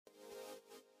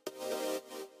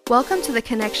Welcome to the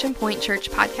Connection Point Church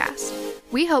podcast.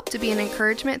 We hope to be an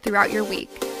encouragement throughout your week.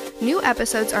 New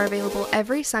episodes are available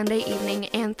every Sunday evening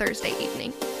and Thursday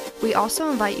evening. We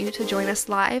also invite you to join us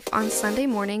live on Sunday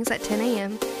mornings at 10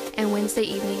 a.m. and Wednesday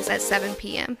evenings at 7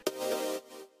 p.m.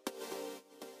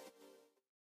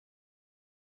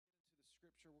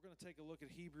 We're going to take a look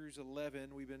at Hebrews 11.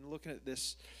 We've been looking at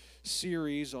this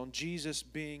series on Jesus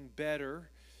being better.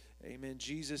 Amen.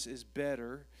 Jesus is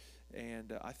better.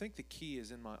 And I think the key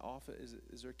is in my office.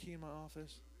 Is there a key in my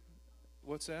office?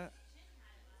 What's that?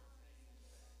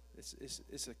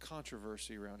 It's a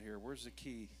controversy around here. Where's the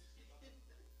key?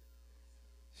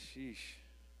 Sheesh.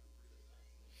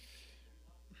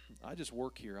 I just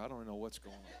work here. I don't know what's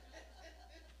going on.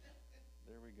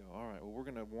 There we go. All right. Well, we're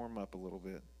going to warm up a little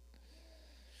bit.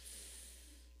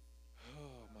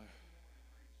 Oh, my.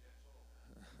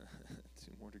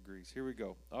 2 more degrees. Here we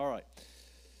go. All right.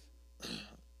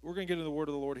 We're going to get into the word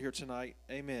of the Lord here tonight.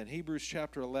 Amen. Hebrews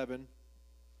chapter 11.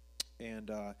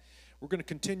 And we're going to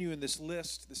continue in this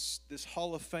list, this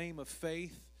Hall of Fame of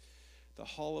faith. The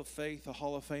Hall of Faith, the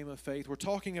Hall of Fame of faith. We're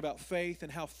talking about faith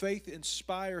and how faith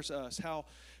inspires us, how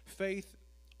faith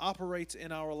operates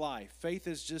in our life. Faith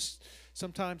is just,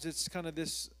 sometimes it's kind of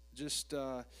this just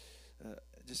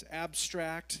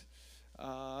abstract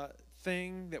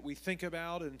thing that we think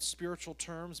about in spiritual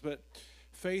terms, but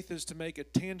faith is to make a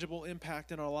tangible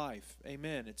impact in our life.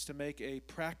 Amen. It's to make a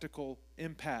practical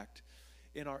impact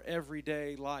in our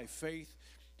everyday life. Faith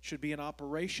should be an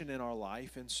operation in our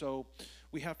life. And so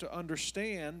we have to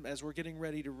understand, as we're getting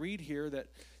ready to read here,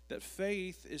 that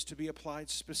faith is to be applied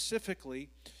specifically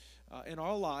in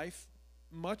our life,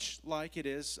 much like it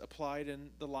is applied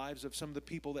in the lives of some of the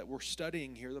people that we're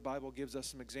studying here. The Bible gives us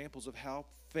some examples of how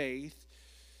faith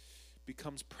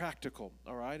becomes practical,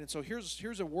 all right? And so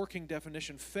here's a working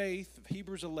definition. Faith,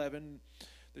 Hebrews 11,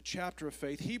 the chapter of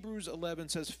faith. Hebrews 11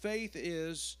 says faith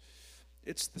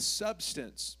it's the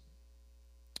substance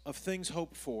of things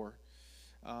hoped for.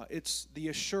 It's the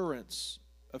assurance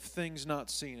of things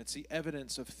not seen. It's the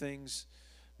evidence of things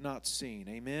not seen.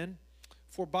 Amen?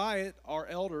 For by it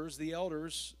the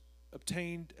elders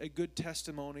obtained a good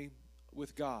testimony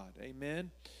with God.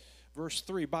 Amen? Verse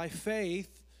 3, by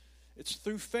faith, it's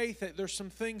through faith that there's some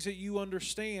things that you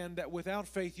understand that without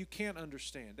faith you can't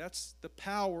understand. That's the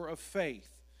power of faith.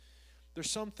 There's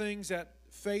some things that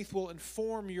faith will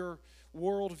inform your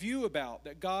worldview about,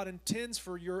 that God intends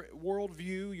for your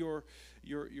worldview, your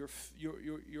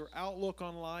outlook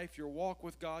on life, your walk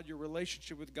with God, your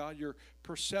relationship with God, your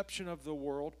perception of the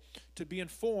world to be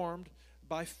informed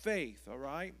by faith, all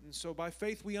right? And so by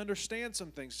faith we understand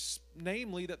some things,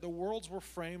 namely that the worlds were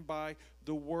framed by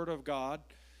the Word of God,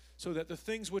 so that the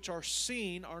things which are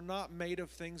seen are not made of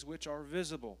things which are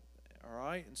visible. All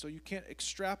right? And so you can't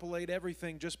extrapolate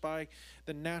everything just by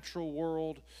the natural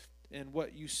world and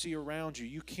what you see around you.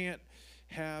 You can't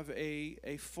have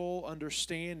a full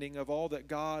understanding of all that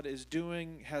God is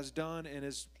doing, has done, and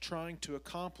is trying to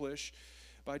accomplish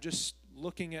by just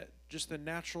looking at just the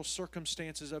natural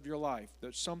circumstances of your life.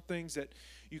 There's some things that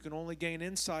you can only gain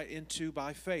insight into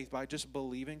by faith, by just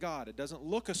believing God. It doesn't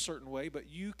look a certain way, but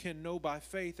you can know by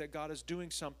faith that God is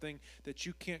doing something that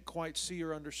you can't quite see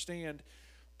or understand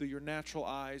through your natural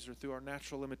eyes or through our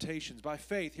natural limitations. By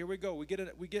faith, here we go. We get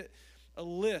a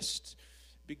list.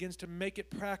 It begins to make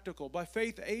it practical. By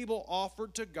faith, Abel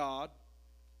offered to God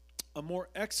a more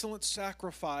excellent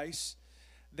sacrifice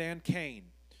than Cain.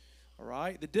 All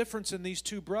right? The difference in these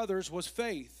two brothers was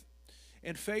faith.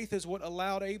 And faith is what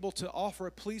allowed Abel to offer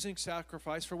a pleasing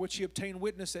sacrifice for which he obtained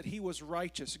witness that he was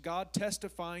righteous, God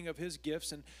testifying of his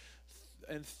gifts,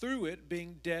 and through it,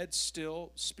 being dead,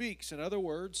 still speaks. In other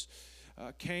words,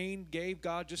 Cain gave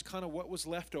God just kind of what was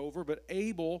left over, but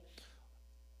Abel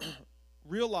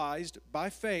realized by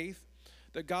faith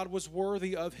that God was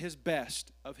worthy of his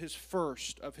best, of his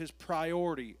first, of his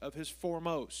priority, of his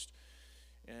foremost.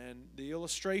 And the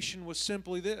illustration was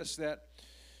simply this,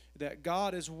 that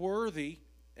God is worthy,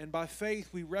 and by faith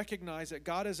we recognize that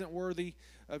God isn't worthy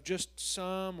of just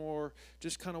some or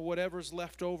just kind of whatever's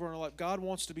left over in our life. God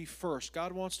wants to be first.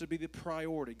 God wants to be the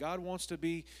priority. God wants to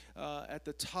be at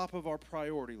the top of our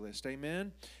priority list.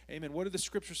 Amen? Amen. What did the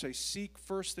scripture say? Seek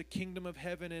first the kingdom of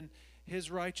heaven and his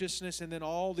righteousness, and then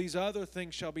all these other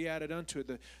things shall be added unto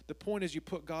it. The point is you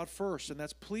put God first, and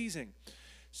that's pleasing.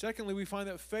 Secondly, we find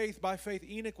that by faith,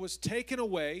 Enoch was taken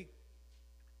away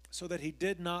so that he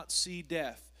did not see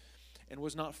death, and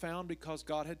was not found because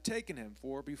God had taken him.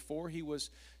 For before he was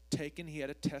taken, he had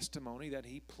a testimony that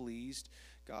he pleased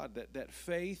God. That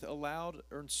faith allowed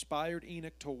or inspired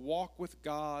Enoch to walk with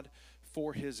God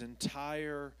for his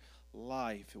entire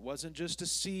life. It wasn't just a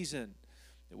season.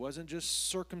 It wasn't just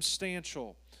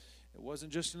circumstantial. It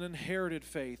wasn't just an inherited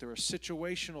faith or a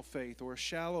situational faith or a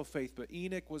shallow faith, but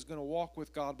Enoch was going to walk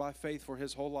with God by faith for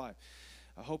his whole life.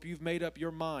 I hope you've made up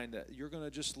your mind that you're going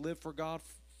to just live for God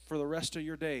for the rest of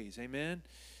your days. Amen?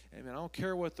 Amen. I don't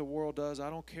care what the world does. I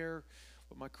don't care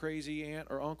what my crazy aunt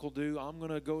or uncle do. I'm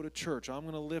going to go to church. I'm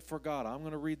going to live for God. I'm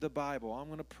going to read the Bible. I'm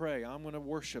going to pray. I'm going to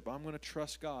worship. I'm going to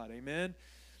trust God. Amen?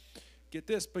 Get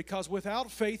this, because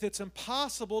without faith it's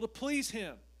impossible to please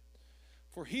Him.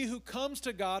 For he who comes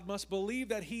to God must believe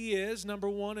that He is, number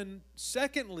one, and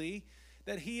secondly,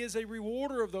 that He is a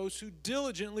rewarder of those who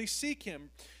diligently seek Him.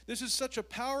 This is such a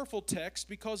powerful text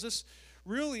because this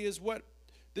really is what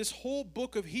this whole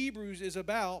book of Hebrews is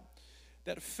about,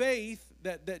 that faith,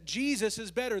 that Jesus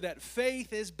is better, that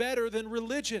faith is better than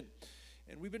religion.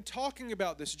 And we've been talking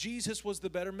about this. Jesus was the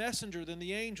better messenger than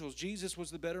the angels. Jesus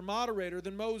was the better moderator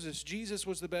than Moses. Jesus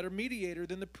was the better mediator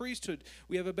than the priesthood.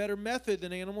 We have a better method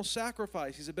than animal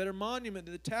sacrifice. He's a better monument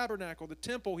than the tabernacle, the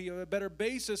temple. He has a better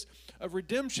basis of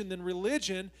redemption than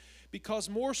religion, because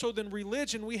more so than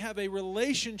religion, we have a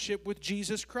relationship with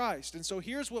Jesus Christ. And so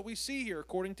here's what we see here,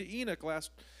 according to Enoch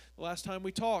last time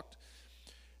we talked.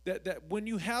 That when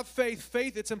you have faith,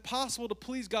 it's impossible to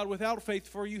please God without faith,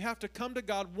 for you have to come to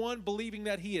God, one, believing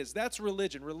that He is. That's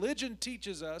religion. Religion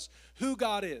teaches us who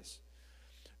God is.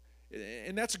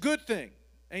 And that's a good thing.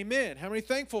 Amen. How many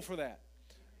thankful for that?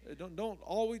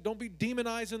 Don't be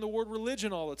demonizing the word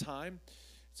religion all the time.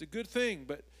 It's a good thing,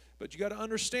 but you got to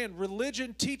understand,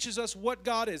 religion teaches us what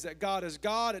God is, that God is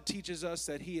God. It teaches us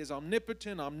that He is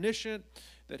omnipotent, omniscient,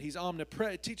 that He's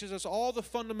omnipresent. It teaches us all the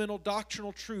fundamental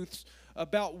doctrinal truths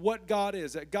about what God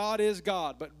is, that God is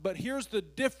God. But here's the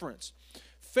difference.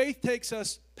 Faith takes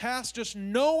us past just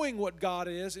knowing what God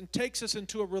is and takes us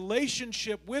into a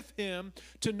relationship with Him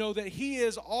to know that He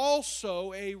is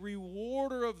also a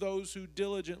rewarder of those who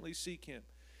diligently seek Him.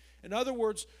 In other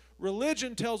words,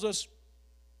 religion tells us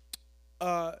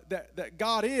that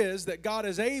God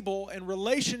is able, and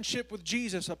relationship with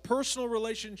Jesus, a personal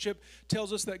relationship,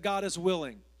 tells us that God is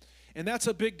willing. And that's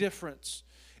a big difference.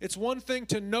 It's one thing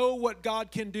to know what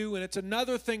God can do, and it's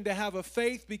another thing to have a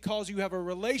faith because you have a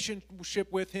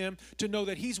relationship with Him to know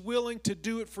that He's willing to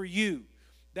do it for you.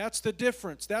 That's the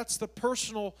difference. That's the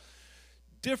personal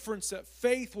difference that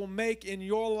faith will make in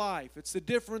your life. It's the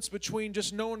difference between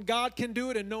just knowing God can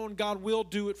do it and knowing God will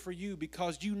do it for you,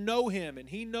 because you know Him and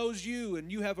He knows you,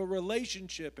 and you have a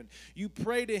relationship, and you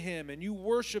pray to Him and you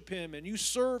worship Him and you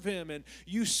serve Him and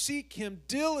you seek Him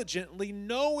diligently,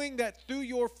 knowing that through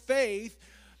your faith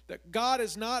that God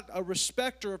is not a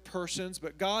respecter of persons,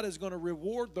 but God is going to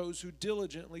reward those who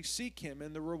diligently seek Him.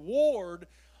 And the reward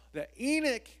that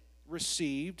Enoch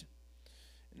received,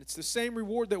 and it's the same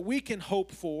reward that we can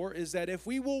hope for, is that if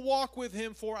we will walk with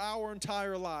Him for our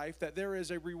entire life, that there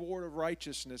is a reward of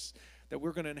righteousness, that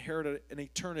we're going to inherit an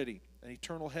eternity, an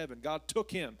eternal heaven. God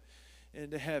took him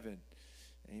into heaven.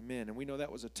 Amen. And we know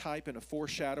that was a type and a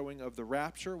foreshadowing of the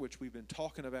rapture, which we've been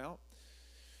talking about.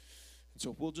 And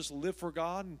so if we'll just live for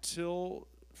God until,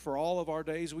 for all of our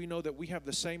days, we know that we have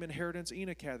the same inheritance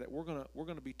Enoch had, that we're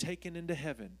gonna be taken into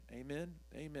heaven. Amen.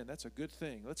 Amen. That's a good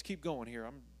thing. Let's keep going here.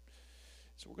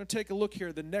 So we're going to take a look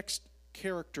here. The next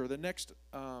character, the next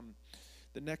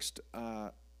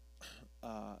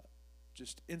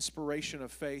just inspiration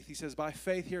of faith. He says, by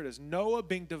faith, here it is, Noah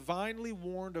being divinely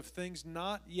warned of things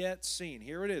not yet seen.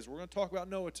 Here it is. We're going to talk about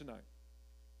Noah tonight.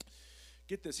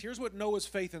 Get this. Here's what Noah's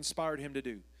faith inspired him to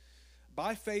do.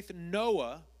 By faith,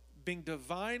 Noah, being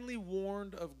divinely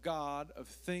warned of God of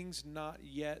things not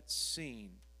yet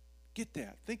seen. Get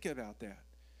that. Think about that.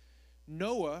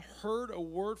 Noah heard a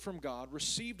word from God,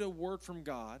 received a word from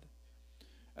God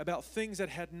about things that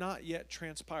had not yet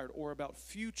transpired, or about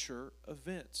future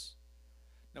events.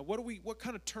 Now, what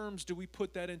kind of terms do we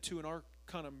put that into in our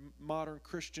kind of modern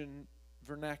Christian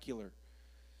vernacular?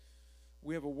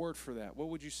 We have a word for that. What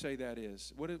would you say that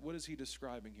is? What is he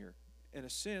describing here? In a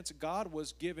sense, God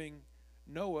was giving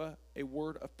Noah a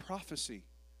word of prophecy,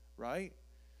 right?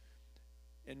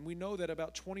 And we know that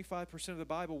about 25% of the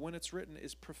Bible, when it's written,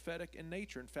 is prophetic in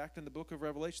nature. In fact, in the book of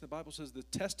Revelation, the Bible says the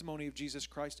testimony of Jesus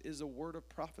Christ is a word of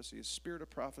prophecy, a spirit of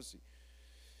prophecy.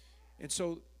 And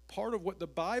so part of what the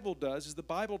Bible does is the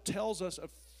Bible tells us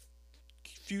of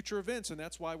future events, and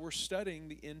that's why we're studying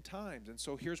the end times. And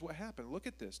so here's what happened. Look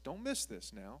at this. Don't miss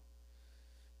this now.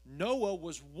 Noah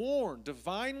was warned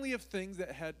divinely of things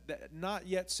that had not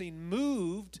yet seen.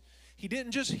 Moved. He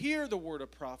didn't just hear the word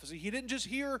of prophecy. He didn't just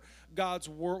hear God's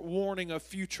warning of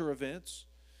future events,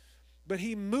 but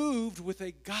he moved with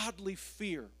a godly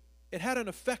fear. It had an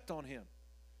effect on him.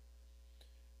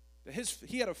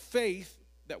 He had a faith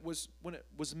that was, when it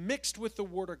was mixed with the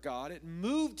Word of God, it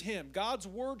moved him. God's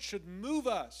Word should move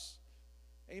us.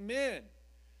 Amen.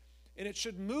 And it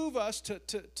should move us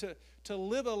to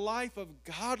live a life of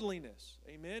godliness.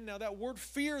 Amen. Now that word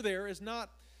fear there is not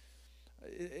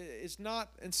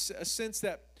in a sense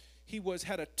that he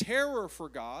had a terror for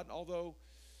God, although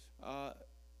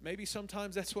maybe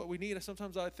sometimes that's what we need.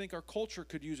 Sometimes I think our culture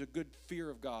could use a good fear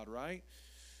of God, right?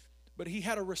 But he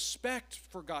had a respect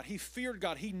for God. He feared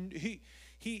God. He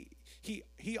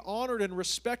honored and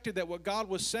respected that what God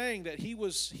was saying, that he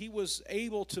was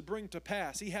able to bring to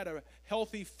pass. He had a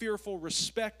healthy, fearful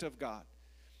respect of God.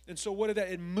 And so what did that?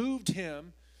 It moved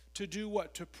him to do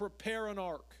what? To prepare an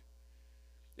ark.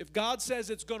 If God says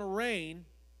it's going to rain,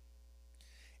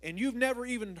 and you've never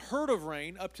even heard of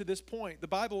rain up to this point, the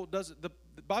Bible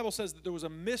says that there was a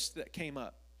mist that came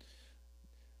up.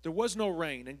 There was no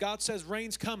rain, and God says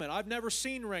rain's coming. I've never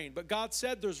seen rain, but God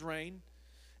said there's rain.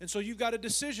 And so you've got a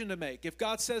decision to make. If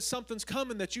God says something's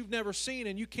coming that you've never seen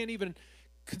and you can't even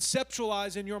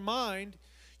conceptualize in your mind,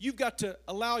 you've got to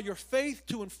allow your faith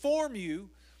to inform you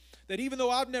that even though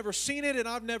I've never seen it and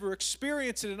I've never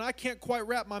experienced it and I can't quite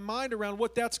wrap my mind around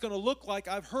what that's going to look like,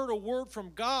 I've heard a word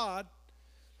from God,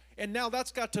 and now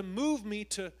that's got to move me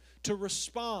to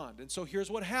respond. And so here's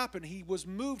what happened. He was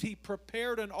moved. He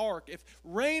prepared an ark. If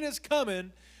rain is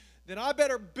coming, then I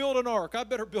better build an ark. I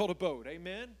better build a boat.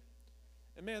 Amen?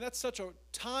 And man, that's such a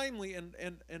timely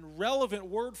and relevant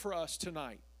word for us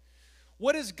tonight.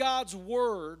 What is God's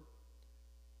word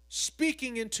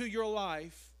speaking into your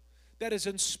life that is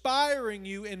inspiring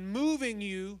you and moving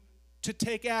you to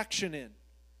take action in?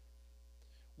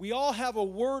 We all have a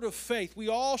word of faith. We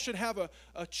all should have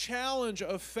a challenge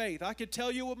of faith. I could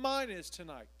tell you what mine is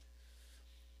tonight.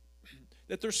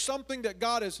 That there's something that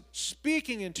God is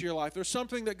speaking into your life. There's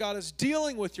something that God is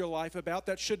dealing with your life about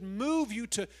that should move you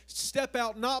to step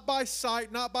out, not by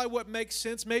sight, not by what makes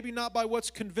sense, maybe not by what's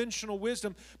conventional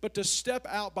wisdom, but to step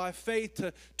out by faith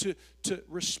to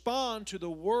respond to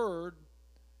the word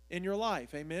in your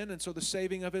life. Amen? And so the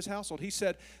saving of his household. He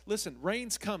said, listen,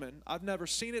 rain's coming. I've never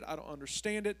seen it. I don't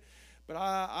understand it. But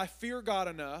I fear God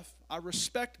enough. I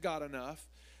respect God enough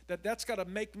that's got to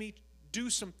make me do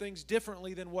some things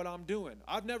differently than what I'm doing.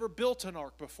 I've never built an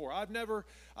ark before. I've never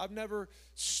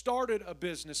started a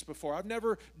business before. I've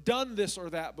never done this or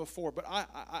that before. But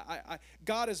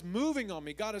God is moving on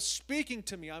me. God is speaking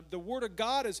to me. The Word of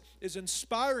God is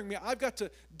inspiring me. I've got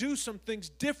to do some things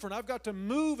different. I've got to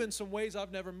move in some ways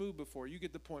I've never moved before. You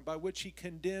get the point. By which he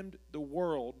condemned the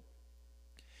world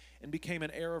and became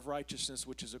an heir of righteousness,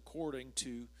 which is according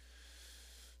to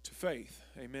faith.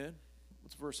 Amen.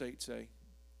 What's verse 8 say?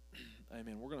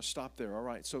 Amen. We're going to stop there. All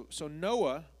right. So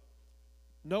Noah,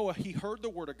 he heard the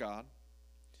word of God.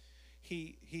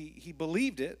 He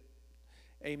believed it.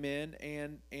 Amen.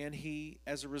 And he,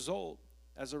 as a result,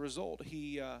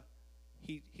 he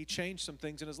changed some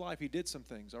things in his life. He did some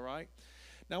things. All right.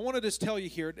 Now I want to just tell you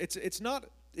here, it's not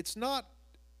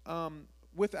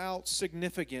without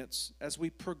significance as we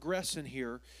progress in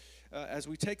here. As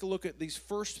we take a look at these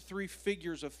first three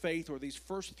figures of faith, or these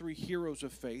first three heroes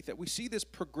of faith, that we see this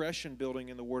progression building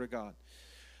in the Word of God.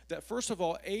 That first of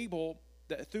all,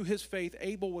 that through his faith,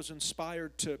 Abel was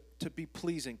inspired to be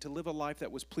pleasing, to live a life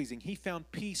that was pleasing. He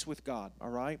found peace with God, all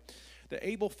right? That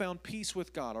Abel found peace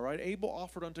with God, all right? Abel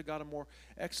offered unto God a more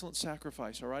excellent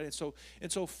sacrifice, all right?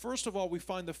 And so first of all, we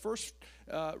find the first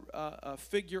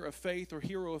figure of faith or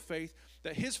hero of faith,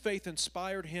 that his faith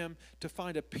inspired him to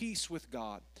find a peace with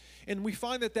God. And we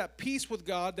find that peace with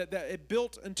God, that it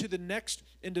built into the next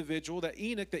individual, that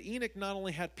Enoch not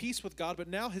only had peace with God, but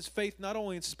now his faith not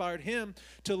only inspired him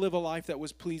to live a life that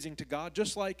was pleasing to God,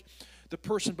 just like the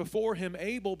person before him,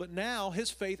 Abel, but now his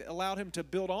faith allowed him to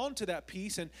build on to that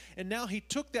peace, and now he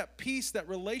took that peace, that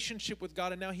relationship with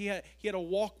God, and now he had a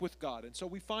walk with God. And so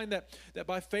we find that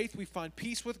by faith we find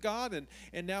peace with God,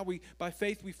 and now by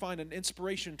faith we find an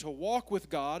inspiration to walk with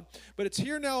God. But it's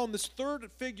here now in this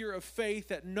third figure of faith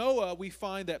that Noah, we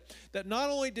find that not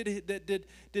only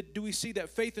do we see that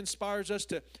faith inspires us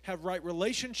to have right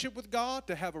relationship with God,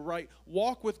 to have a right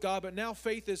walk with God, but now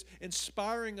faith is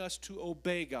inspiring us to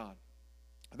obey God.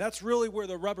 That's really where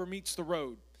the rubber meets the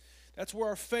road. That's where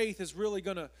our faith is really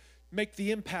going to make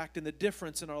the impact and the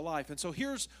difference in our life. And so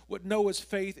here's what Noah's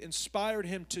faith inspired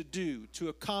him to do, to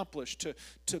accomplish, to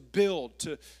build,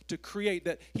 to create,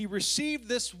 that he received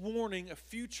this warning of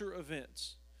future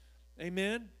events.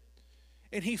 Amen?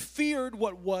 And he feared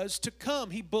what was to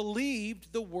come. He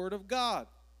believed the word of God.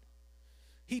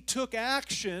 He took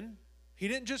action. He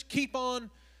didn't just keep on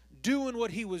doing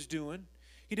what he was doing.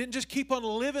 He didn't just keep on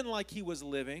living like he was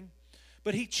living,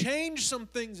 But he changed some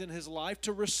things in his life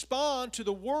to respond to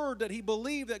the word that he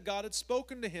believed that God had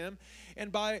spoken to him.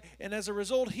 And as a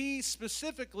result, he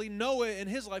specifically, Noah in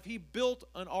his life, he built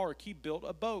an ark. He built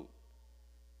a boat,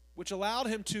 which allowed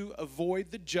him to avoid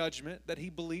the judgment that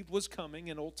he believed was coming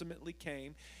and ultimately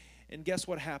came. And guess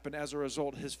what happened? As a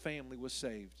result, his family was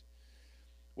saved.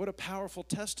 What a powerful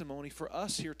testimony for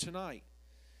us here tonight.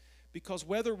 Because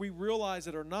whether we realize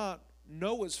it or not,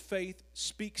 Noah's faith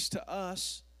speaks to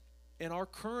us in our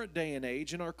current day and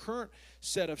age, in our current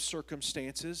set of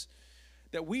circumstances,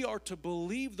 that we are to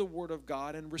believe the Word of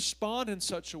God and respond in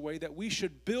such a way that we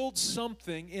should build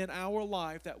something in our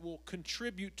life that will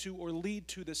contribute to or lead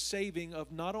to the saving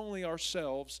of not only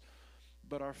ourselves,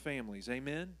 but our families.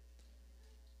 Amen?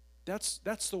 That's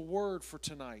the word for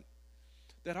tonight.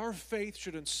 That our faith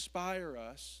should inspire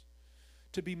us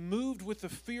to be moved with the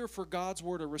fear for God's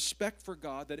Word, a respect for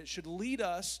God, that it should lead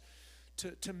us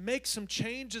to make some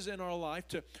changes in our life,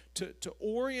 to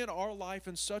orient our life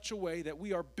in such a way that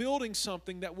we are building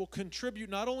something that will contribute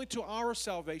not only to our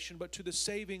salvation, but to the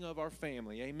saving of our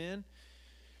family. Amen?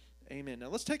 Amen. Now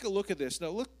let's take a look at this. Now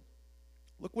look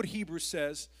what Hebrews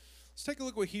says. Let's take a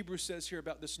look at what Hebrews says here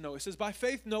about this Noah. It says, by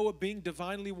faith Noah, being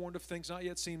divinely warned of things not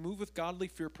yet seen, moved with godly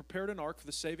fear, prepared an ark for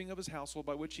the saving of his household,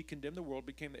 by which he condemned the world,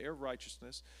 became the heir of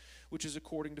righteousness, which is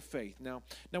according to faith. Now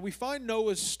we find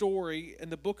Noah's story in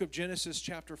the book of Genesis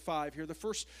chapter 5 here. The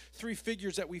first three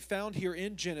figures that we found here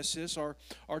in Genesis are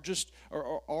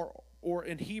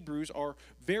in Hebrews are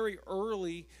very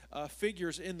early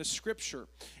figures in the Scripture.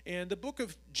 And the book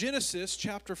of Genesis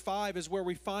chapter 5 is where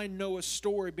we find Noah's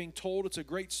story being told. It's a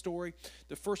great story.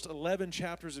 The first 11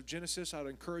 chapters of Genesis, I'd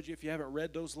encourage you, if you haven't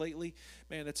read those lately,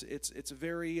 man, it's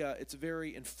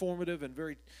very informative and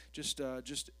very just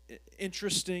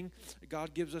interesting.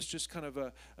 God gives us just kind of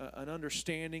an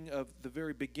understanding of the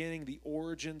very beginning, the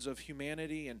origins of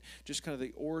humanity, and just kind of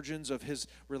the origins of his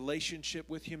relationship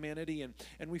with humanity. And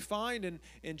we find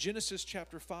in Genesis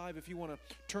chapter 5, if you want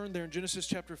to turn there in Genesis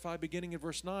chapter 5, beginning in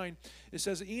verse 9, it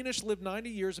says, Enosh lived 90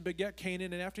 years and begat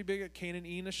Canaan, and after he begat Canaan,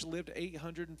 Enosh lived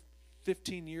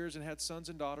 815 years and had sons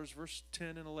and daughters, verse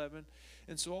 10 and 11.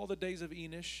 And so all the days of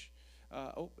Enosh,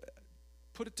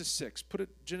 put it to 6,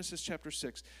 Genesis chapter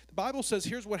 6. The Bible says,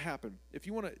 here's what happened. If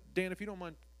you want to, Dan, if you don't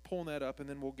mind pulling that up, and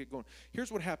then we'll get going.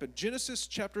 Here's what happened. Genesis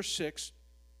chapter 6,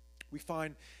 we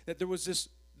find that there was this,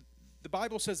 the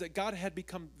Bible says that God had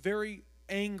become very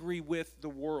angry with the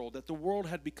world, that the world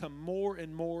had become more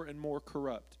and more and more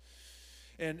corrupt.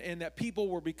 And that people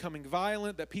were becoming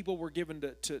violent, that people were given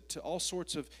to all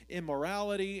sorts of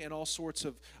immorality and all sorts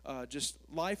of just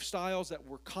lifestyles that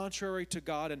were contrary to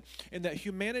God, and that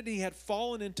humanity had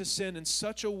fallen into sin in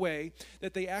such a way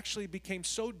that they actually became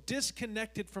so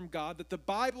disconnected from God that the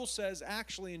Bible says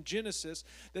actually in Genesis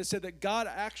that said that God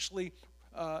actually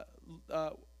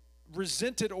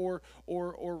resented or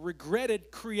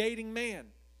regretted creating man.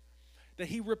 That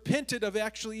he repented of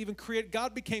actually even creating.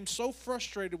 God became so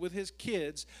frustrated with his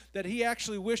kids that he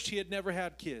actually wished he had never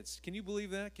had kids. Can you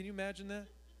believe that? Can you imagine that?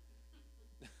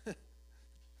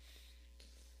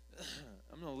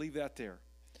 I'm going to leave that there.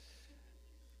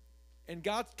 And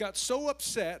God got so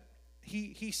upset,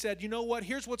 he said, you know what?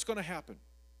 Here's what's going to happen.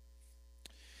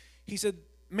 He said,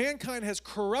 mankind has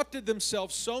corrupted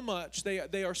themselves so much,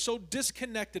 they are so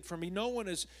disconnected from me. No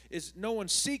one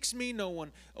seeks me, no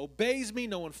one obeys me,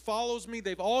 no one follows me.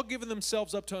 They've all given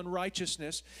themselves up to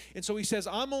unrighteousness. And so he says,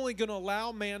 I'm only going to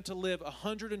allow man to live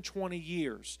 120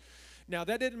 years. Now,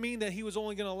 that didn't mean that he was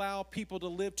only going to allow people to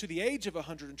live to the age of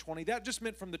 120. That just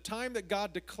meant from the time that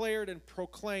God declared and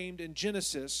proclaimed in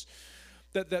Genesis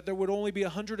that there would only be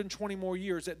 120 more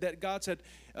years, that God said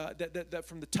that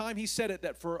from the time he said it,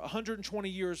 that for 120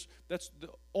 years, that's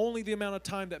only the amount of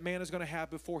time that man is going to have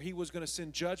before he was going to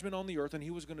send judgment on the earth and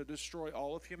he was going to destroy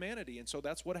all of humanity. And so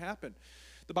that's what happened.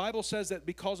 The Bible says that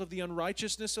because of the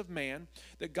unrighteousness of man,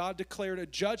 that God declared a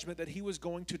judgment that he was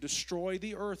going to destroy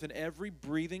the earth and every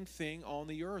breathing thing on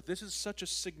the earth. This is such a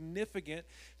significant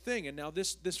thing. And now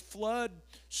this flood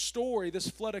story, this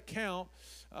flood account,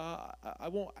 I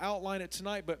won't outline it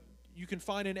tonight, but you can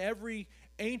find in every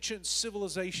ancient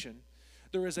civilization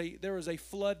there is a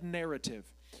flood narrative,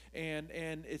 and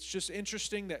it's just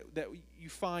interesting that you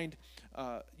find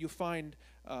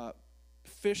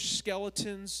fish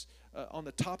skeletons on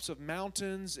the tops of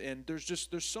mountains, and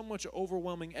there's so much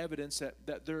overwhelming evidence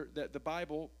that the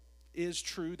Bible is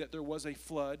true, that there was a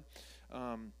flood,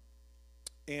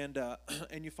 and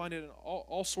you find it in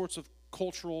all sorts of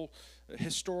cultural,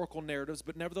 historical narratives.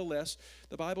 But nevertheless,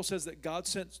 the Bible says that God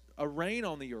sent a rain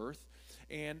on the earth,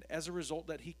 and as a result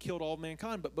that he killed all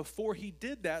mankind. But before he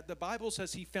did that, the Bible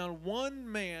says he found one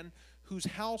man whose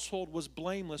household was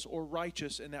blameless or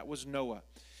righteous, and that was Noah.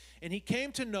 And he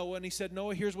came to Noah and he said,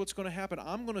 Noah, here's what's going to happen.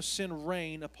 I'm going to send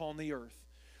rain upon the earth.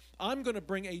 I'm going to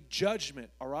bring a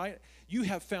judgment, all right? You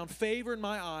have found favor in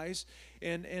my eyes,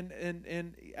 and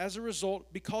as a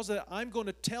result, because of that, I'm going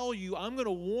to tell you, I'm going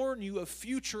to warn you of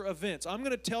future events. I'm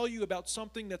going to tell you about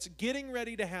something that's getting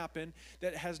ready to happen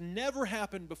that has never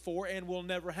happened before and will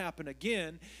never happen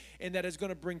again, and that is going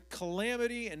to bring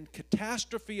calamity and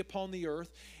catastrophe upon the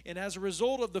earth. And as a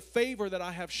result of the favor that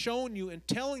I have shown you and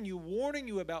telling you, warning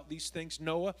you about these things,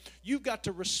 Noah, you've got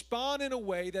to respond in a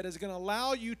way that is going to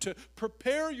allow you to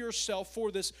prepare yourself for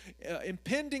this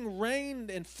impending rain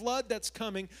and flood that's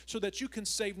coming, so that you can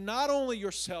save not only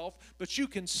yourself, but you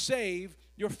can save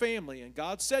your family. And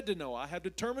God said to Noah, I have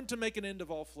determined to make an end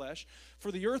of all flesh,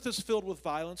 for the earth is filled with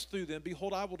violence through them.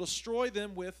 Behold, I will destroy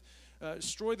them with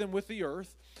the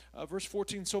earth. Verse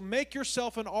 14, so make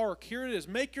yourself an ark. Here it is.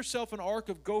 Make yourself an ark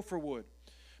of gopher wood.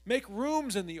 Make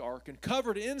rooms in the ark and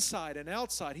cover it inside and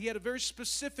outside. He had a very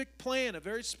specific plan, a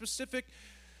very specific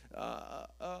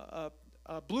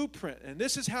blueprint. And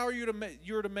this is how you're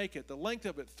to make it. The length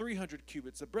of it, 300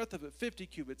 cubits. The breadth of it, 50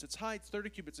 cubits. Its height, 30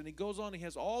 cubits. And he goes on. He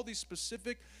has all these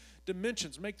specific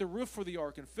dimensions. Make the roof for the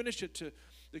ark and finish it to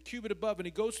the cubit above. And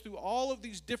he goes through all of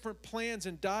these different plans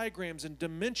and diagrams and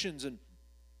dimensions. And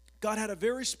God had a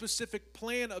very specific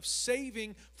plan of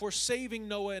saving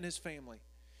Noah and his family.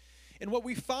 And what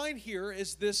we find here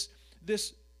is this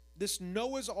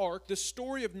Noah's Ark, this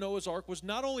story of Noah's Ark, was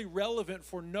not only relevant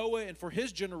for Noah and for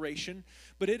his generation,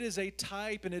 but it is a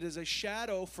type and it is a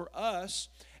shadow for us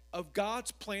of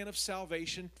God's plan of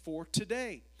salvation for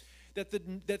today.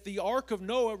 That the Ark of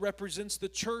Noah represents the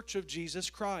church of Jesus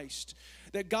Christ.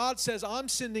 That God says, I'm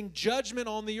sending judgment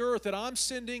on the earth, that I'm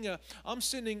sending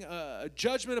a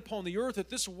judgment upon the earth, that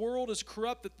this world is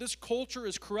corrupt, that this culture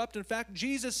is corrupt. In fact,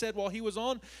 Jesus said while he was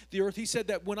on the earth, he said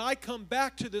that when I come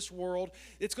back to this world,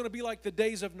 it's going to be like the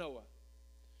days of Noah.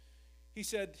 He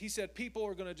said people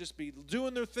are going to just be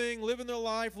doing their thing, living their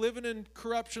life, living in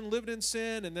corruption, living in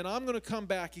sin, and then I'm going to come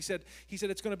back. He said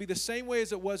it's going to be the same way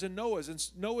as it was in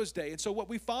Noah's day. And so what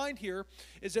we find here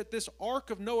is that this Ark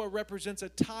of Noah represents a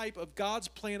type of God's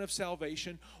plan of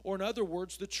salvation, or in other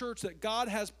words, the church, that God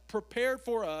has prepared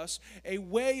for us a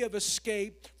way of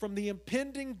escape from the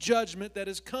impending judgment that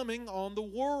is coming on the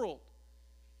world.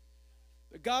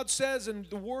 God says in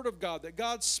the Word of God that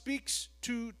God speaks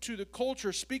to the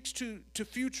culture, speaks to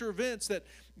future events, that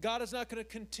God is not going to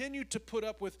continue to put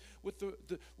up with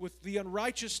the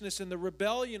unrighteousness and the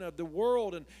rebellion of the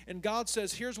world. And God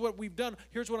says, here's what we've done,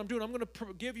 here's what I'm doing. I'm going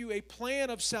to give you a plan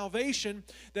of salvation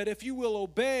that if you will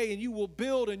obey and you will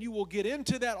build and you will get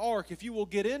into that ark, if you will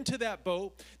get into that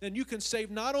boat, then you can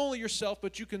save not only yourself,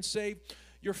 but you can save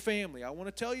your family. I want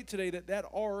to tell you today that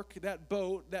ark, that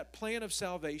boat, that plan of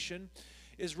salvation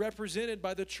is represented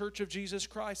by the church of Jesus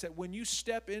Christ. That when you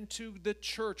step into the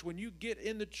church, when you get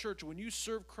in the church, when you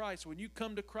serve Christ, when you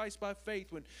come to Christ by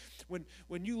faith, when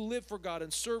you live for God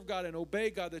and serve God and obey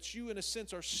God, that you in a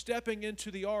sense are stepping into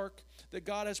the ark that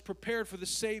God has prepared for the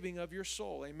saving of your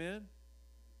soul. Amen?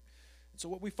 And so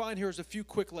what we find here is a few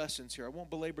quick lessons here. I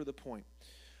won't belabor the point.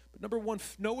 But number one,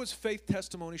 Noah's faith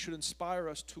testimony should inspire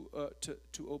us to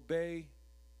obey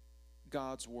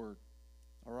God's word.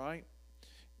 All right?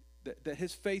 That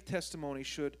his faith testimony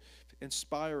should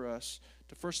inspire us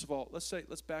to, first of all, let's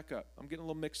back up. I'm getting a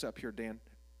little mixed up here, Dan.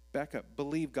 Back up.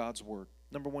 Believe God's word.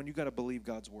 Number one, you got to believe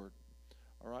God's word.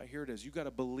 All right, here it is. You got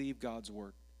to believe God's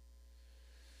word.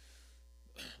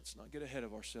 Let's not get ahead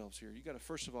of ourselves here. You got to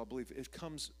first of all believe. It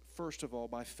comes first of all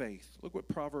by faith. Look what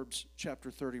Proverbs chapter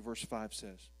 30 verse 5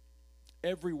 says.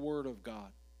 Every word of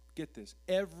God, get this,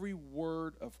 every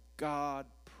word of God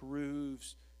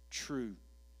proves true.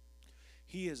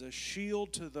 He is a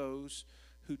shield to those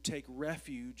who take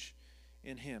refuge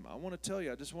in him. I want to tell you,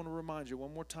 I just want to remind you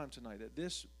one more time tonight that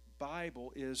this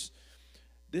Bible is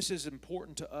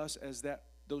important to us as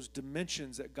those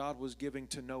dimensions that God was giving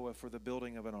to Noah for the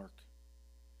building of an ark.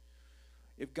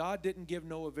 If God didn't give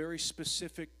Noah very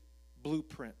specific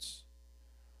blueprints,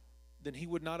 then he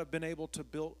would not have been able to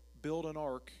build an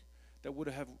ark that would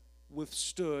have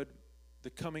withstood the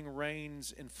coming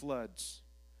rains and floods.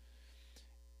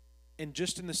 And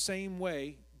just in the same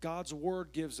way, God's word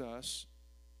gives us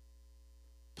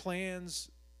plans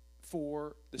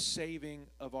for the saving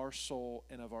of our soul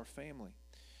and of our family.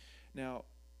 Now,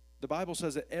 the Bible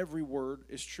says that every word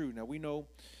is true. Now, we know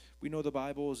the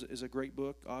Bible is a great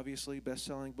book, obviously,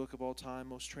 best-selling book of all time,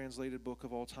 most translated book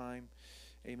of all time.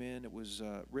 Amen. It was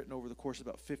written over the course of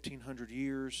about 1,500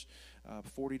 years,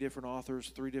 40 different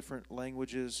authors, 3 different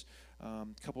languages, a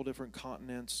couple different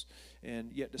continents.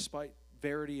 And yet, despite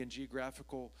verity and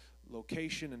geographical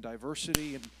location and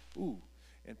diversity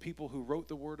and people who wrote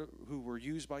the word, who were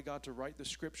used by God to write the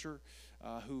scripture,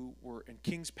 who were in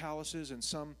king's palaces, and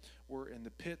some were in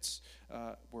the pits,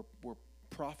 were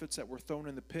prophets that were thrown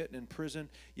in the pit and in prison.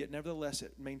 Yet nevertheless,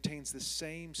 it maintains the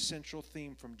same central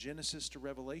theme from Genesis to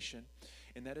Revelation,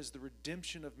 and that is the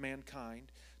redemption of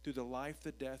mankind through the life,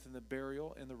 the death, and the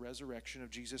burial and the resurrection of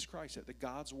Jesus Christ. That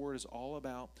God's word is all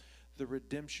about the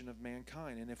redemption of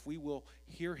mankind. And if we will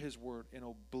hear his word and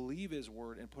believe his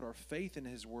word and put our faith in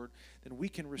his word, then we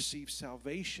can receive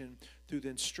salvation through the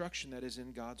instruction that is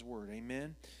in God's word.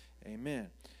 Amen? Amen.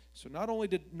 So not only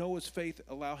did Noah's faith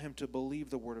allow him to believe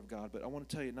the word of God, but I want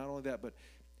to tell you, not only that, but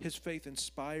his faith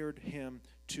inspired him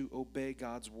to obey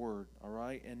God's word, all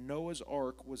right? And Noah's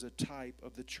ark was a type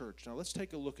of the church. Now let's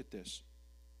take a look at this.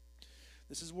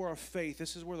 This is where our faith,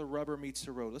 this is where the rubber meets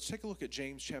the road. Let's take a look at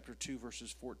James chapter 2,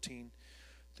 verses 14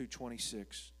 through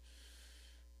 26.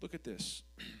 Look at this.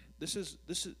 This is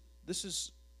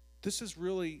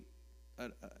really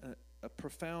a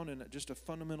profound and just a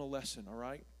fundamental lesson, all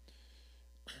right?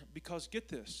 Because get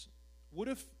this. What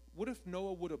if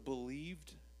Noah would have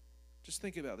believed? Just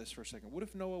think about this for a second. What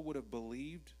if Noah would have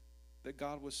believed that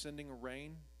God was sending a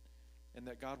rain and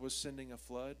that God was sending a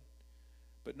flood,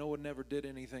 but Noah never did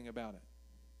anything about it?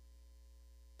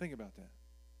 Think about that.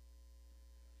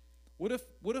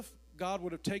 What if God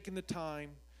would have taken the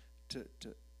time to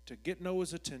get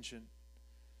Noah's attention,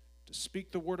 to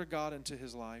speak the word of God into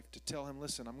his life, to tell him,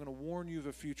 listen, I'm going to warn you of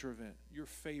a future event. You're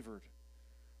favored.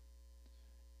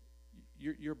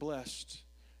 You're blessed.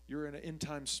 You're in an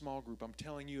end-time small group. I'm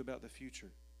telling you about the future,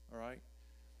 all right?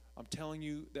 I'm telling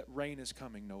you that rain is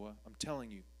coming, Noah. I'm telling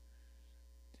you.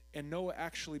 And Noah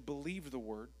actually believed the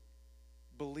word,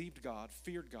 believed God,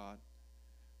 feared God,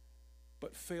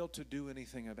 but failed to do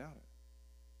anything about it.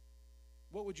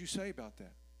 What would you say about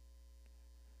that?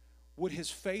 Would his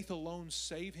faith alone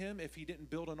save him if he didn't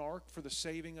build an ark for the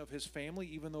saving of his family,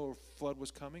 even though a flood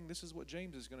was coming? This is what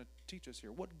James is going to teach us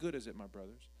here. What good is it, my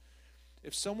brothers,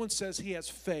 if someone says he has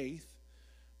faith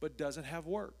but doesn't have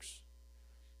works?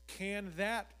 Can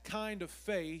that kind of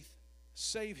faith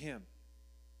save him?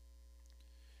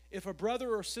 If a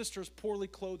brother or sister is poorly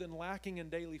clothed and lacking in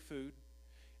daily food,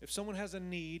 if someone has a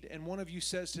need and one of you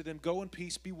says to them, go in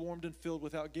peace, be warmed and filled,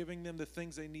 without giving them the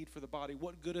things they need for the body,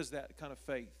 what good is that kind of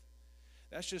faith?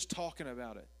 That's just talking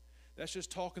about it. That's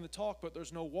just talking the talk, but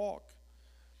there's no walk.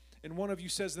 And one of you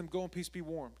says to them, go in peace, be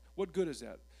warmed. What good is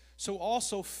that? So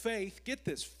also faith, get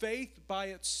this, faith by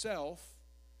itself,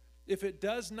 if it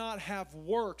does not have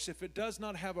works, if it does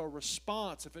not have a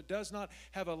response, if it does not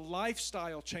have a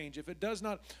lifestyle change, if it does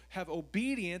not have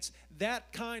obedience,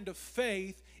 that kind of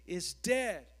faith is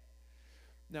dead.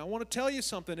 Now, I want to tell you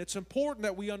something. It's important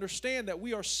that we understand that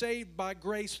we are saved by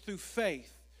grace through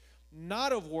faith,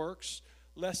 not of works,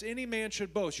 lest any man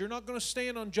should boast. You're not going to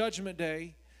stand on Judgment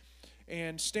Day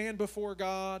and stand before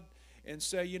God and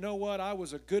say, you know what, I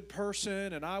was a good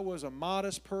person, and I was a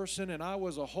modest person, and I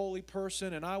was a holy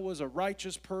person, and I was a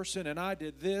righteous person, and I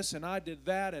did this, and I did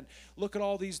that, and look at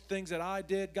all these things that I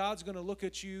did. God's going to look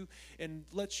at you and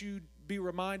let you be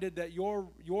reminded that your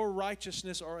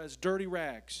righteousness are as dirty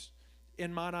rags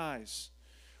in mine eyes.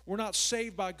 We're not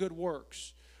saved by good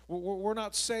works. We're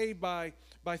not saved by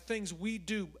things we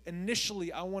do.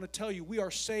 Initially, I want to tell you, we are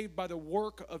saved by the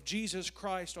work of Jesus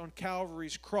Christ on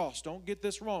Calvary's cross. Don't get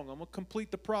this wrong. I'm going to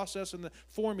complete the process and the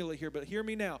formula here, but hear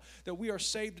me now, that we are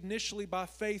saved initially by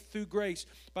faith through grace,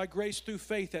 by grace through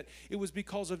faith, that it was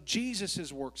because of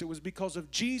Jesus' works. It was because of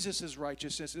Jesus'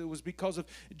 righteousness. It was because of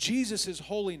Jesus'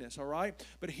 holiness, all right?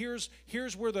 But here's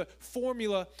where the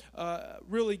formula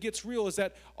really gets real, is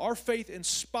that our faith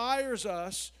inspires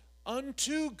us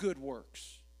unto good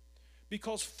works.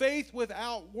 Because faith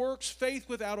without works, faith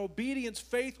without obedience,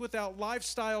 faith without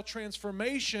lifestyle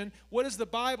transformation, what does the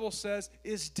Bible says,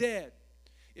 is dead.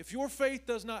 If your faith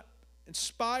does not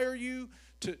inspire you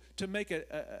to make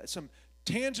some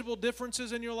tangible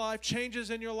differences in your life,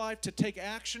 changes in your life, to take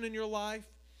action in your life,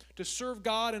 to serve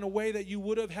God in a way that you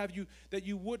wouldn't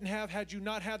have had you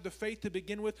not had the faith to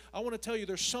begin with, I want to tell you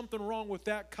there's something wrong with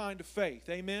that kind of faith.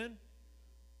 Amen?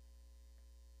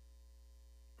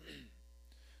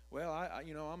 Well,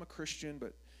 I'm a Christian,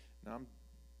 but I'm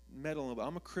meddling.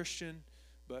 I'm a Christian,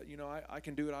 but, I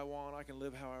can do what I want. I can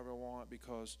live however I want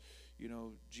because,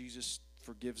 Jesus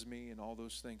forgives me and all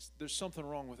those things. There's something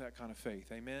wrong with that kind of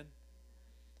faith. Amen?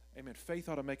 Amen. Faith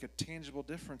ought to make a tangible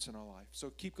difference in our life.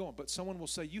 So keep going. But someone will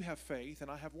say, you have faith and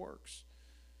I have works.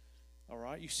 All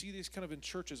right? You see these kind of in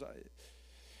churches.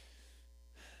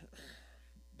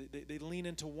 They lean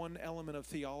into one element of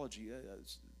theology,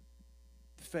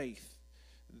 faith.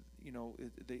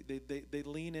 they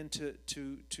lean into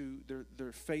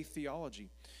their faith theology.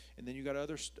 And then you got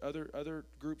other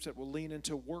groups that will lean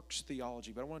into works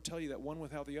theology. But I want to tell you that one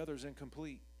without the other is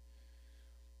incomplete.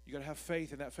 You got to have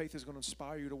faith, and that faith is going to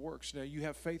inspire you to works. Now, you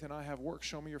have faith and I have works.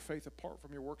 Show me your faith apart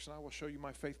from your works, and I will show you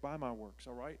my faith by my works,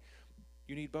 all right?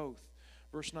 You need both.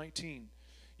 Verse 19,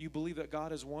 you believe that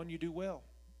God is one, you do well.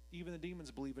 Even the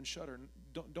demons believe and shudder.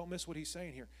 Don't miss what he's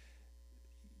saying here.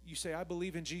 You say, I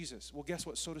believe in Jesus. Well, guess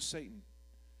what? So does Satan.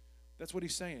 That's what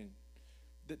he's saying.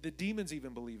 The demons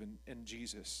even believe in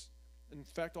Jesus. In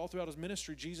fact, all throughout his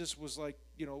ministry, Jesus was like,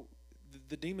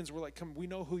 the demons were like, come, we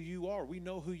know who you are. We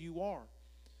know who you are.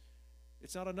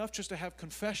 It's not enough just to have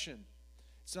confession.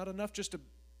 It's not enough just to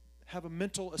have a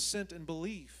mental assent and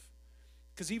belief.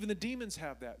 Because even the demons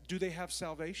have that. Do they have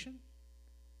salvation?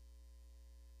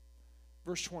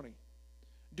 Verse 20.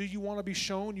 Do you want to be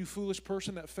shown, you foolish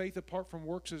person, that faith apart from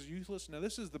works is useless? Now,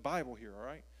 this is the Bible here, all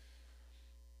right?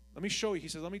 Let me show you. He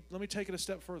says, let me take it a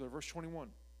step further. Verse 21.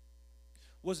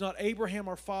 Was not Abraham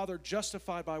our father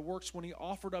justified by works when he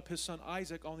offered up his son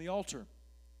Isaac on the altar?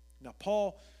 Now,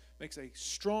 Paul makes a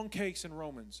strong case in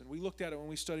Romans, and we looked at it when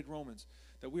we studied Romans,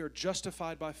 that we are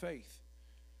justified by faith.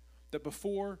 That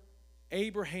before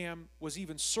Abraham was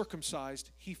even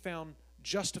circumcised, he found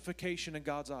justification in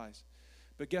God's eyes.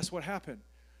 But guess what happened?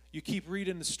 You keep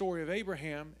reading the story of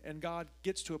Abraham, and God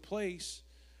gets to a place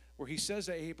where he says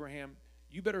to Abraham,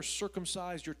 you better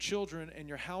circumcise your children and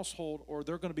your household, or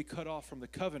they're going to be cut off from the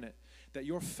covenant. That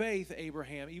your faith,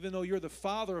 Abraham, even though you're the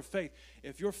father of faith,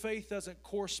 if your faith doesn't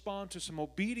correspond to some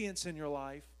obedience in your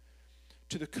life,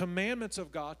 to the commandments of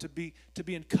God, to be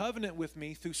in covenant with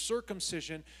me through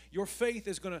circumcision, your faith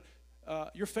is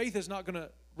not going to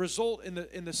result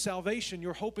in the salvation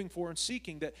you're hoping for and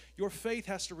seeking. That your faith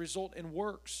has to result in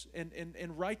works,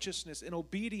 in righteousness, in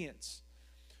obedience.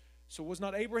 So was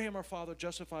not Abraham our father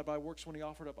justified by works when he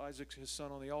offered up Isaac his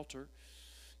son on the altar?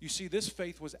 You see, this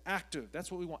faith was active.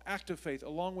 That's what we want, active faith,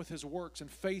 along with his works.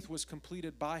 And faith was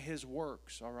completed by his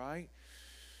works, all right?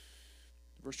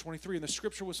 Verse 23, and the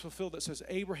scripture was fulfilled that says,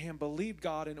 Abraham believed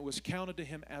God, and it was counted to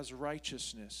him as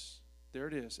righteousness. There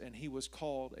it is. And he was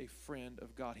called a friend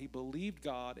of God. He believed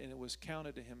God, and it was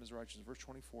counted to him as righteousness. Verse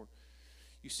 24,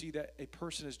 you see that a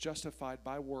person is justified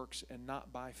by works and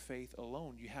not by faith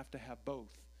alone. You have to have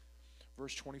both.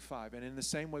 Verse 25, and in the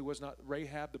same way was not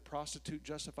Rahab the prostitute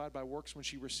justified by works when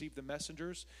she received the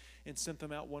messengers and sent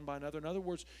them out one by another? In other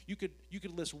words, you could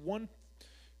list one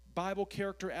Bible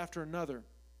character after another.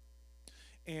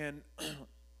 And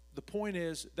the point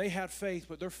is, they had faith,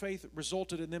 but their faith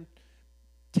resulted in them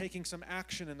taking some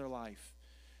action in their life.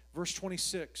 Verse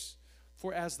 26,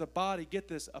 for as the body, get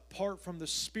this, apart from the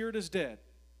spirit is dead,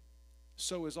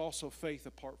 so is also faith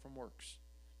apart from works.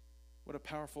 What a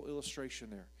powerful illustration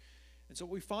there. And so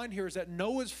what we find here is that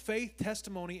Noah's faith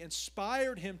testimony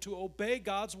inspired him to obey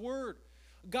God's word.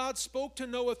 God spoke to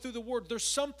Noah through the word. There's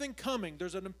something coming.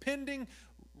 There's an impending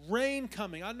rain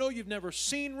coming. I know you've never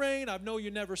seen rain. I know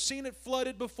you've never seen it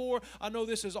flooded before. I know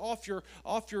this is off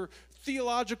your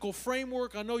theological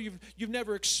framework. I know you've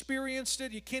never experienced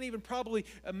it. You can't even probably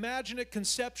imagine it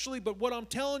conceptually. But what I'm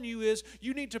telling you is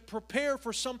you need to prepare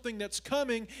for something that's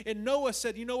coming. And Noah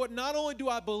said, you know what? Not only do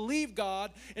I believe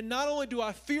God and not only do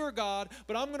I fear God,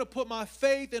 but I'm going to put my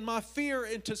faith and my fear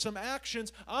into some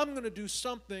actions. I'm going to do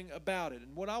something about it.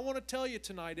 And what I want to tell you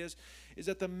tonight is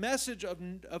that the message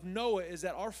of Noah is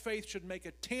that our faith should make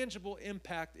a tangible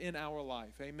impact in our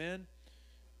life. Amen?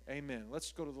 Amen.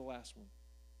 Let's go to the last one.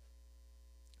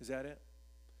 Is that it?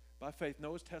 By faith,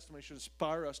 Noah's testimony should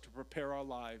inspire us to prepare our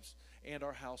lives and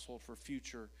our household for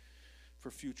future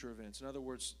events. In other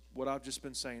words, what I've just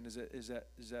been saying is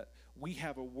that we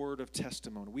have a word of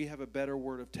testimony. We have a better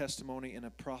word of testimony and a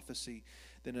prophecy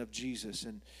than of Jesus.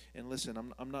 And listen,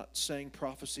 I'm not saying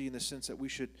prophecy in the sense that we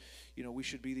should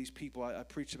be these people. I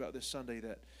preached about this Sunday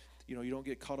that you don't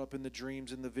get caught up in the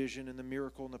dreams and the vision and the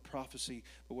miracle and the prophecy.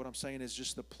 But what I'm saying is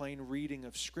just the plain reading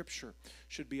of Scripture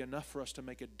should be enough for us to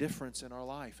make a difference in our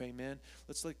life. Amen.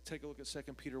 Let's take a look at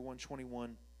 2 Peter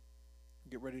 1:21.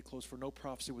 Get ready to close. For no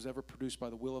prophecy was ever produced by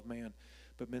the will of man,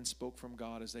 but men spoke from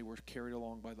God as they were carried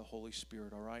along by the Holy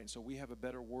Spirit. All right? And so we have a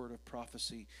better word of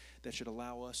prophecy that should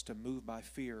allow us to move by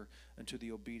fear into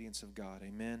the obedience of God.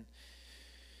 Amen.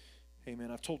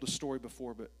 Amen. I've told the story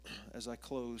before, but as I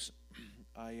close,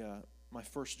 my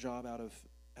first job out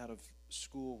of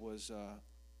school was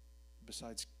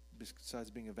besides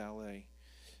being a valet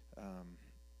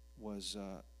was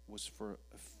for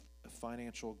a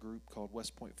financial group called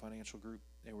West Point Financial Group.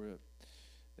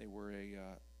 They were a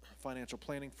financial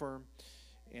planning firm,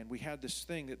 and we had this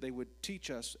thing that they would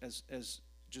teach us as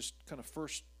just kind of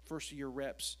first year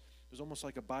reps was almost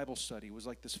like a Bible study. It was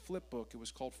like this flip book. It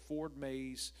was called Ford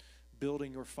Mays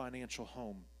Building Your Financial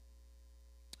Home.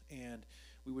 And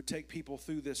we would take people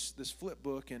through this flip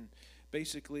book, and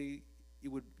basically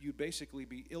you'd basically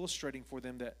be illustrating for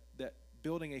them that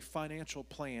building a financial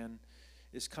plan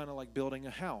is kind of like building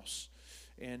a house.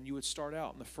 And you would start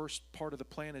out, and the first part of the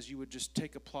plan is you would just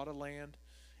take a plot of land,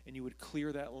 and you would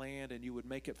clear that land, and you would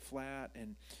make it flat.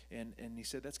 And he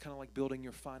said that's kind of like building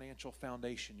your financial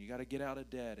foundation. You got to get out of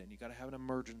debt, and you got to have an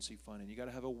emergency fund, and you got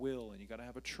to have a will, and you got to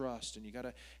have a trust, and you got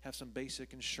to have some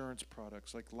basic insurance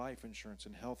products like life insurance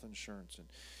and health insurance.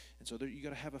 And so you got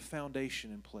to have a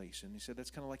foundation in place. And he said that's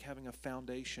kind of like having a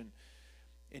foundation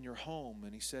in your home.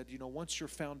 And he said, once your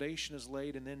foundation is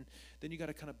laid, and then you got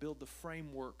to kind of build the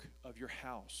framework of your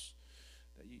house.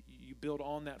 That you build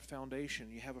on that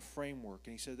foundation. You have a framework.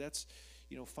 And he said that's,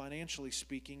 financially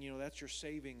speaking, that's your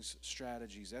savings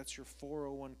strategies. That's your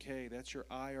 401k. That's your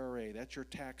IRA. That's your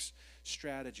tax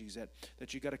strategies.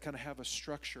 That you got to kind of have a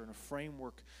structure and a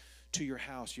framework to your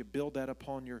house. You build that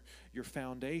upon your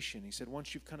foundation. He said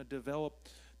once you've kind of developed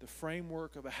the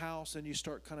framework of a house, and you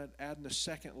start kind of adding the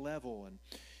second level, and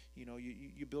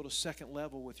you build a second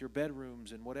level with your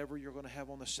bedrooms and whatever you're going to have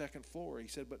on the second floor. He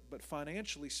said, but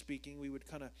financially speaking, we would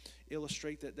kind of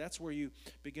illustrate that's where you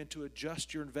begin to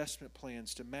adjust your investment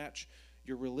plans to match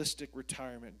your realistic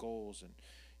retirement goals, and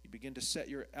you begin to set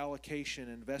your allocation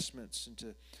investments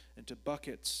into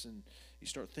buckets, and you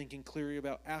start thinking clearly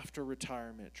about after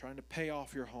retirement, trying to pay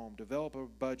off your home, develop a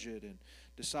budget, and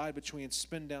decide between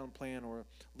spend down plan or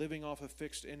living off a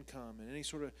fixed income, and any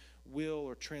sort of will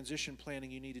or transition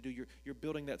planning you need to do. You're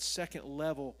building that second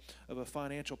level of a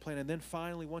financial plan. And then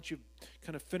finally, once you've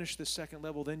kind of finished the second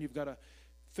level, then you've got to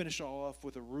finish all off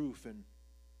with a roof, and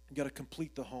you've got to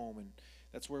complete the home. And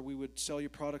that's where we would sell you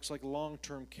products like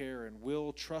long-term care and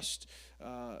will trust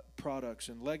products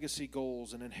and legacy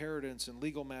goals and inheritance and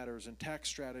legal matters and tax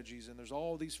strategies. And there's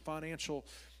all these financial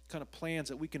kind of plans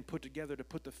that we can put together to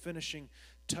put the finishing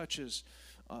touches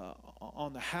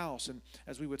on the house. And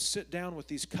as we would sit down with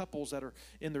these couples that are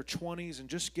in their 20s and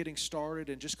just getting started,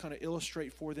 and just kind of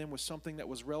illustrate for them with something that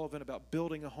was relevant about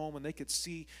building a home, and they could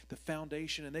see the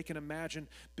foundation, and they can imagine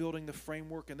building the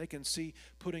framework, and they can see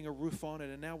putting a roof on it.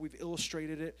 And now we've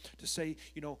illustrated it to say,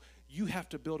 you have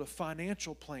to build a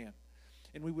financial plan.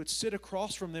 And we would sit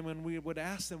across from them, and we would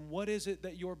ask them, what is it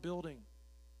that you're building?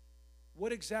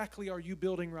 What exactly are you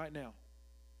building right now?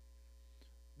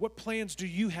 What plans do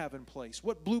you have in place?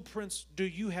 What blueprints do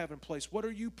you have in place? What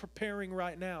are you preparing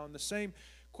right now? And the same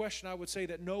question I would say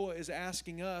that Noah is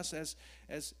asking us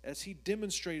as he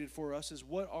demonstrated for us is,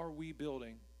 what are we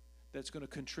building that's going to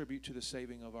contribute to the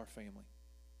saving of our family?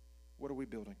 What are we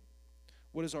building?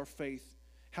 What is our faith?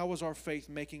 How is our faith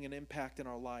making an impact in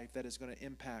our life that is going to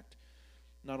impact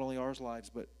not only our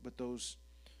lives, but those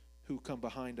who come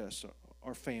behind us,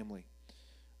 our family?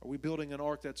 Are we building an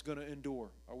ark that's going to endure?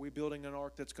 Are we building an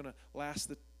ark that's going to last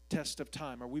the test of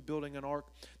time? Are we building an ark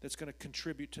that's going to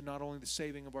contribute to not only the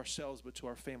saving of ourselves, but to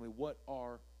our family? What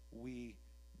are we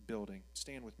building?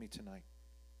 Stand with me tonight.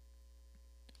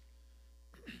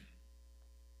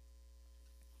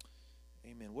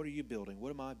 Amen. What are you building?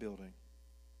 What am I building?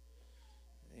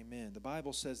 Amen. The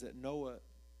Bible says that Noah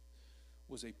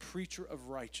was a preacher of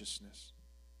righteousness.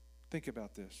 Think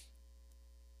about this.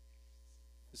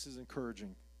 This is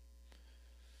encouraging.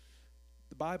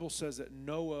 The Bible says that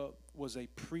Noah was a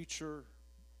preacher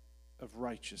of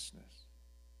righteousness.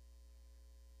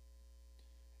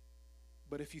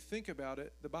 But if you think about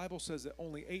it, the Bible says that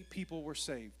only 8 people were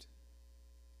saved.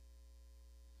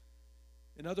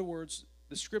 In other words,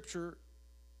 the Scripture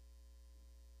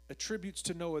attributes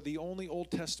to Noah the only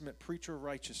Old Testament preacher of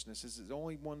righteousness. This is the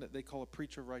only one that they call a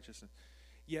preacher of righteousness.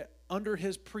 Yet under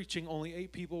his preaching, only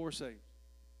 8 people were saved.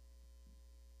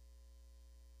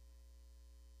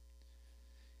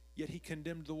 Yet he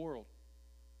condemned the world,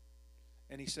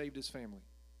 and he saved his family.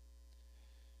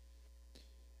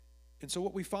 And so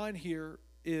what we find here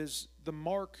is the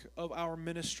mark of our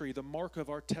ministry, the mark of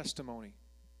our testimony,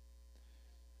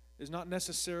 is not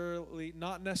necessarily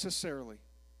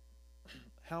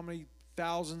how many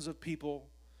thousands of people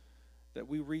that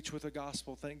we reach with the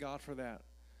gospel. Thank God for that.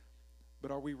 But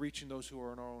are we reaching those who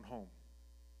are in our own home?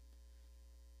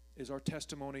 Is our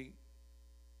testimony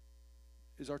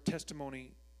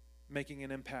making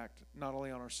an impact not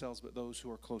only on ourselves but those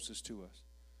who are closest to us?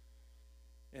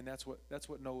 And that's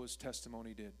what Noah's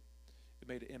testimony did. It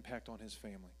made an impact on his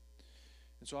family.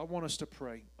 And so I want us to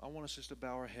pray. I want us just to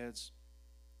bow our heads.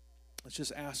 Let's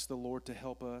just ask the Lord to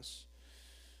help us.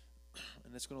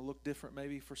 And it's going to look different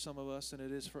maybe for some of us than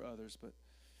it is for others, but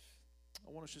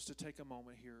I want us just to take a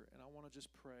moment here, and I want to just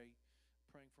pray,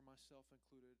 praying for myself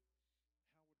included.